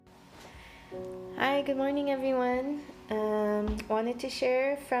Hi, good morning, everyone. Wanted to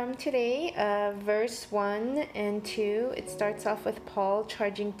share from today, verse 1 and 2. It starts off with Paul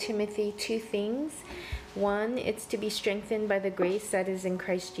charging Timothy two things. One, it's to be strengthened by the grace that is in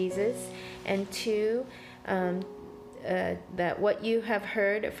Christ Jesus. And two, that what you have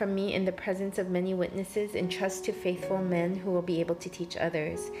heard from me in the presence of many witnesses, entrust to faithful men who will be able to teach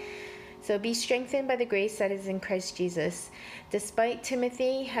others. So be strengthened by the grace that is in Christ Jesus. Despite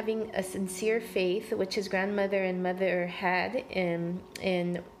Timothy having a sincere faith, which his grandmother and mother had in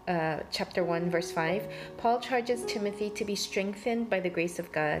chapter 1, verse 5, Paul charges Timothy to be strengthened by the grace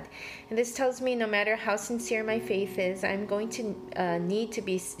of God. And this tells me no matter how sincere my faith is, I'm going to need to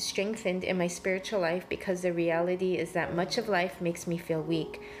be strengthened in my spiritual life, because the reality is that much of life makes me feel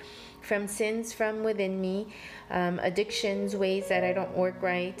weak. From sins from within me, addictions, ways that I don't work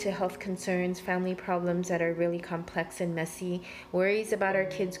right, to health concerns, family problems that are really complex and messy, worries about our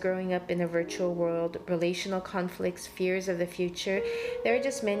kids growing up in a virtual world, relational conflicts, fears of the future. There are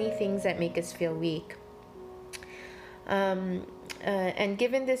just many things that make us feel weak. And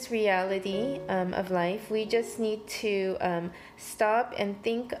given this reality of life, we just need to stop and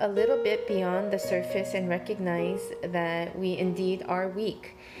think a little bit beyond the surface and recognize that we indeed are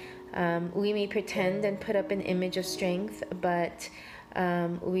weak. We may pretend and put up an image of strength, but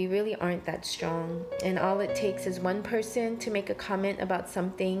we really aren't that strong. And all it takes is one person to make a comment about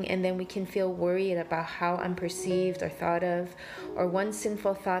something, and then we can feel worried about how I'm perceived or thought of, or one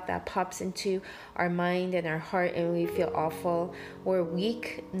sinful thought that pops into our mind and our heart, and we feel awful. We're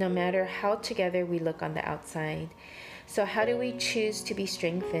weak no matter how together we look on the outside. So how do we choose to be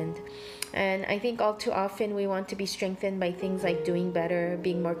strengthened? And I think all too often we want to be strengthened by things like doing better,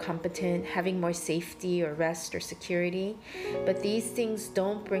 being more competent, having more safety or rest or security. But these things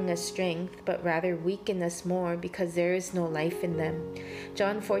don't bring us strength, but rather weaken us more, because there is no life in them.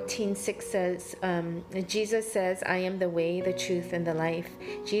 John 14:6 says, Jesus says, I am the way, the truth, and the life.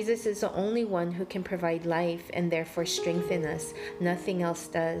 Jesus is the only one who can provide life and therefore strengthen us. Nothing else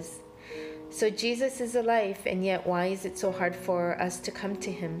does. So Jesus is the life, and yet why is it so hard for us to come to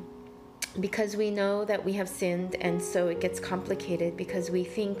him? Because we know that we have sinned, and so it gets complicated, because we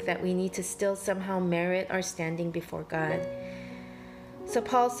think that we need to still somehow merit our standing before God. So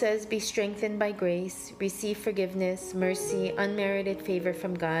Paul says, be strengthened by grace, receive forgiveness, mercy, unmerited favor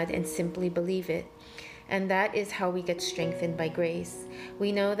from God, and simply believe it. And that is how we get strengthened by grace.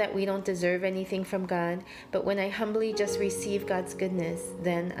 We know that we don't deserve anything from God, but when I humbly just receive God's goodness,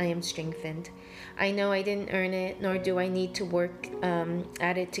 then I am strengthened. I know I didn't earn it, nor do I need to work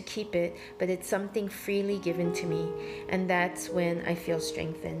at it to keep it, but it's something freely given to me, and that's when I feel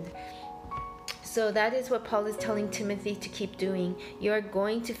strengthened. So that is what Paul is telling Timothy to keep doing. You are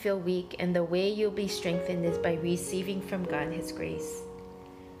going to feel weak, and the way you'll be strengthened is by receiving from God his grace.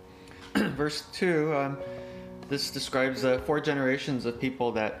 Verse 2, this describes 4 generations of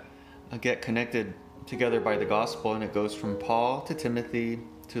people that get connected together by the gospel, and it goes from Paul to Timothy,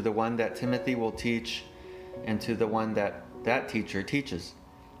 to the one that Timothy will teach, and to the one that that teacher teaches,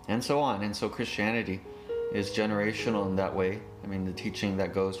 and so on. And so Christianity is generational in that way. I mean, the teaching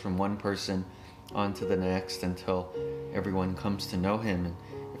that goes from one person on to the next until everyone comes to know him. And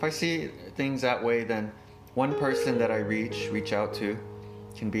if I see things that way, then one person that I reach out to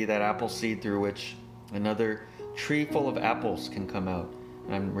can be that apple seed through which another tree full of apples can come out.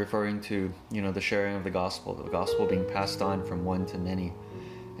 And I'm referring to, the sharing of the gospel being passed on from one to many.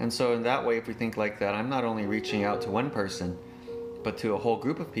 And so in that way, if we think like that, I'm not only reaching out to one person, but to a whole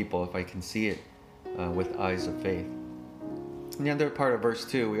group of people if I can see it with eyes of faith. In the other part of verse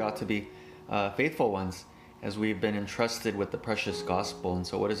 2, we ought to be faithful ones, as we've been entrusted with the precious gospel. And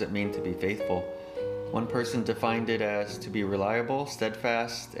so what does it mean to be faithful? One person defined it as to be reliable,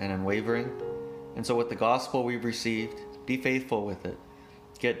 steadfast, and unwavering. And so with the gospel we've received, be faithful with it.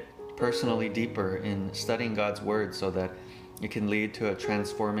 Get personally deeper in studying God's word so that it can lead to a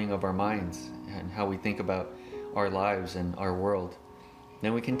transforming of our minds and how we think about our lives and our world.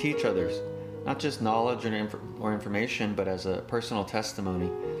 Then we can teach others, not just knowledge or information, but as a personal testimony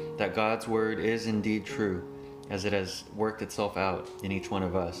that God's word is indeed true, as it has worked itself out in each one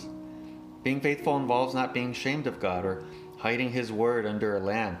of us. Being faithful involves not being ashamed of God or hiding his word under a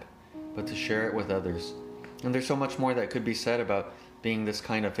lamp, but to share it with others. And there's so much more that could be said about being this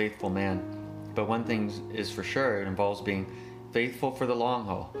kind of faithful man. But one thing is for sure, it involves being faithful for the long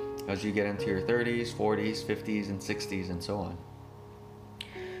haul as you get into your 30s, 40s, 50s, and 60s, and so on.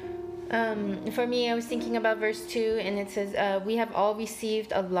 For me, I was thinking about verse 2, and it says, we have all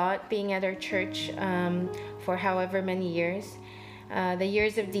received a lot being at our church for however many years. The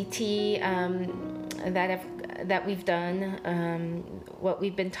years of DT that we've done, what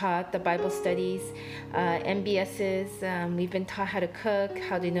we've been taught, the Bible studies, MBSs. We've been taught how to cook,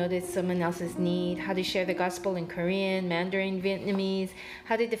 how to notice someone else's need, how to share the gospel in Korean, Mandarin, Vietnamese,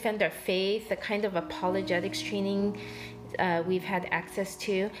 how to defend our faith, the kind of apologetics training we've had access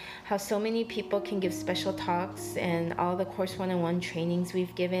to, how so many people can give special talks, and all the Course 101 trainings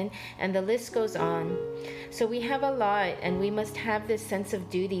we've given, and the list goes on. So we have a lot, and we must have this sense of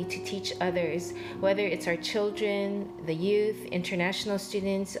duty to teach others, whether it's our children, the youth, international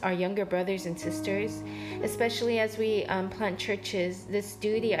students, our younger brothers and sisters. Especially as we plant churches, this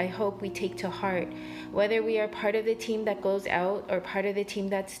duty I hope we take to heart, whether we are part of the team that goes out or part of the team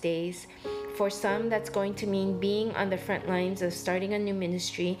that stays. For some, that's going to mean being on the front lines of starting a new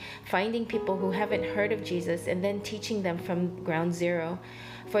ministry, finding people who haven't heard of Jesus, and then teaching them from ground zero.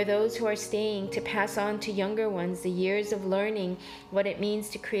 For those who are staying, to pass on to younger ones the years of learning what it means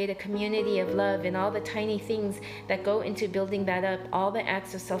to create a community of love and all the tiny things that go into building that up, all the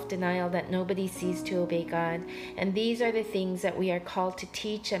acts of self-denial that nobody sees to obey God. And these are the things that we are called to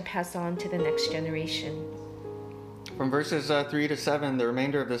teach and pass on to the next generation. From verses 3 to 7, the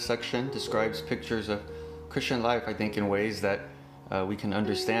remainder of this section describes pictures of Christian life, I think, in ways that we can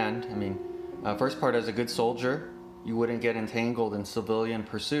understand. I mean, first part, as a good soldier, you wouldn't get entangled in civilian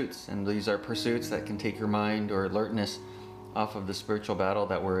pursuits. And these are pursuits that can take your mind or alertness off of the spiritual battle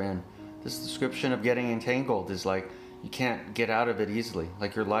that we're in. This description of getting entangled is like you can't get out of it easily.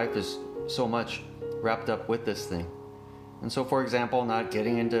 Like your life is so much wrapped up with this thing. And so, for example, not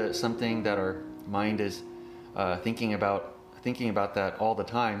getting into something that our mind is thinking about that all the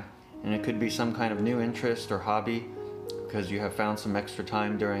time, and it could be some kind of new interest or hobby because you have found some extra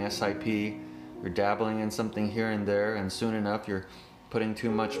time during SIP. You're dabbling in something here and there, and soon enough you're putting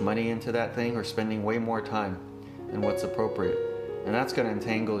too much money into that thing or spending way more time than what's appropriate, and that's going to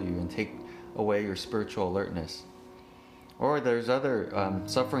entangle you and take away your spiritual alertness. Or there's other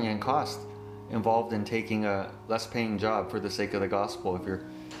suffering and cost involved in taking a less paying job for the sake of the gospel. If your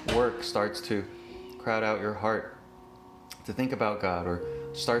work starts to crowd out your heart to think about God, or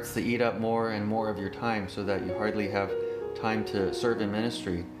starts to eat up more and more of your time so that you hardly have time to serve in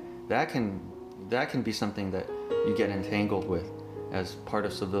ministry, that can be something that you get entangled with as part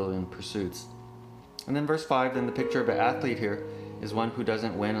of civilian pursuits. And then verse 5, then the picture of an athlete here is one who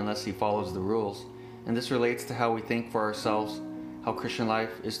doesn't win unless he follows the rules. And this relates to how we think for ourselves how Christian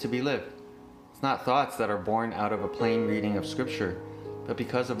life is to be lived. It's not thoughts that are born out of a plain reading of Scripture, but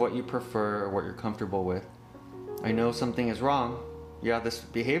because of what you prefer or what you're comfortable with. I know something is wrong. Yeah, this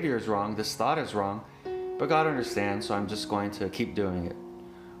behavior is wrong, this thought is wrong, but God understands, so I'm just going to keep doing it.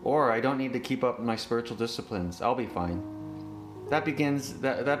 Or I don't need to keep up my spiritual disciplines, I'll be fine. That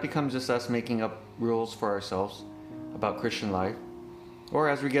becomes just us making up rules for ourselves about Christian life. Or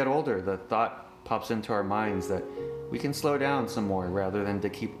as we get older, the thought pops into our minds that we can slow down some more rather than to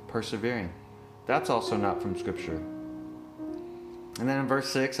keep persevering. That's also not from Scripture. And then in verse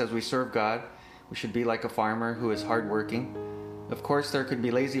 6, as we serve God, we should be like a farmer who is hardworking. Of course, there could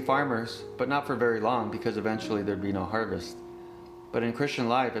be lazy farmers, but not for very long, because eventually there'd be no harvest. But in Christian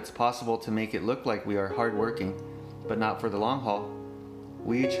life, it's possible to make it look like we are hardworking, but not for the long haul.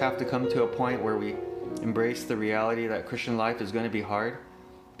 We each have to come to a point where we embrace the reality that Christian life is going to be hard,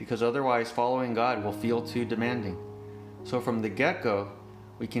 because otherwise following God will feel too demanding. So from the get-go,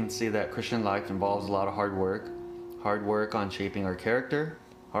 we can see that Christian life involves a lot of hard work on shaping our character,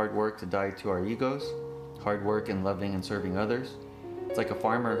 hard work to die to our egos, hard work in loving and serving others. It's like a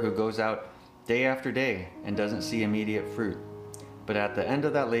farmer who goes out day after day and doesn't see immediate fruit. But at the end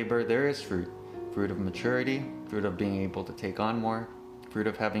of that labor, there is fruit. Fruit of maturity, fruit of being able to take on more, fruit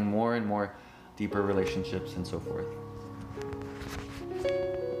of having more and more deeper relationships, and so forth.